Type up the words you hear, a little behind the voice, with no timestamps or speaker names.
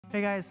Hey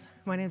guys,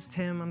 my name's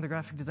Tim. I'm the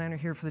graphic designer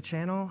here for the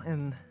channel,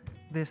 and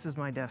this is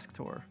my desk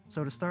tour.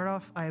 So to start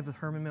off, I have the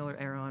Herman Miller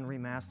Aeron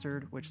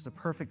Remastered, which is a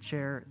perfect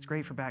chair. It's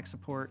great for back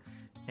support,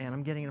 and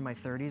I'm getting into my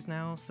 30s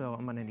now, so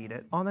I'm gonna need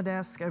it. On the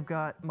desk, I've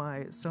got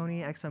my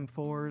Sony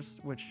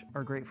XM4s, which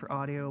are great for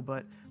audio,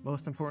 but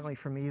most importantly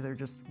for me, they're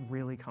just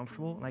really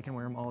comfortable, and I can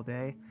wear them all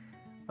day.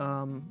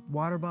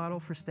 Water bottle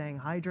for staying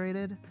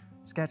hydrated.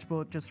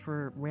 Sketchbook just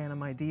for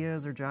random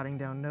ideas or jotting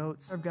down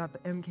notes. I've got the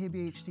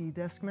MKBHD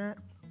desk mat,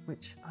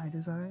 which I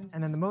designed.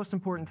 And then the most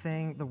important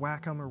thing, the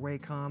Wacom or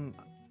Wacom,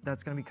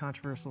 that's gonna be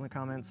controversial in the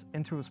comments,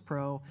 Intuos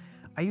Pro.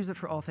 I use it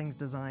for all things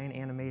design,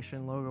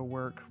 animation, logo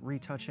work,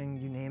 retouching,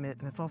 you name it.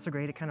 And it's also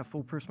great, it kind of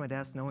foolproofs my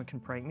desk. No one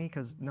can prank me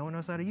because no one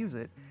knows how to use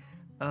it.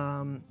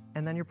 And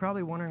then you're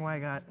probably wondering why I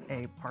got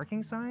a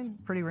parking sign.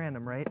 Pretty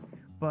random, right?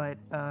 But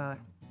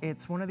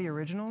it's one of the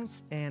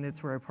originals, and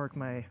it's where I park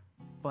my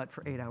butt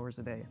for 8 hours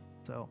a day.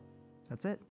 So that's it.